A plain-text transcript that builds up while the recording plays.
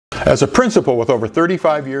As a principal with over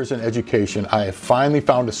 35 years in education, I have finally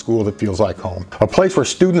found a school that feels like home. A place where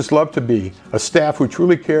students love to be, a staff who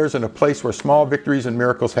truly cares, and a place where small victories and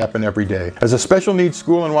miracles happen every day. As a special needs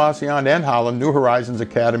school in Wauseon and Holland, New Horizons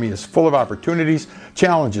Academy is full of opportunities,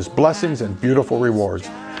 challenges, blessings, and beautiful rewards.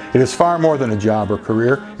 It is far more than a job or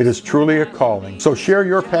career. It is truly a calling. So share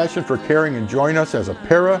your passion for caring and join us as a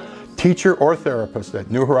para, teacher, or therapist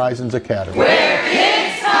at New Horizons Academy.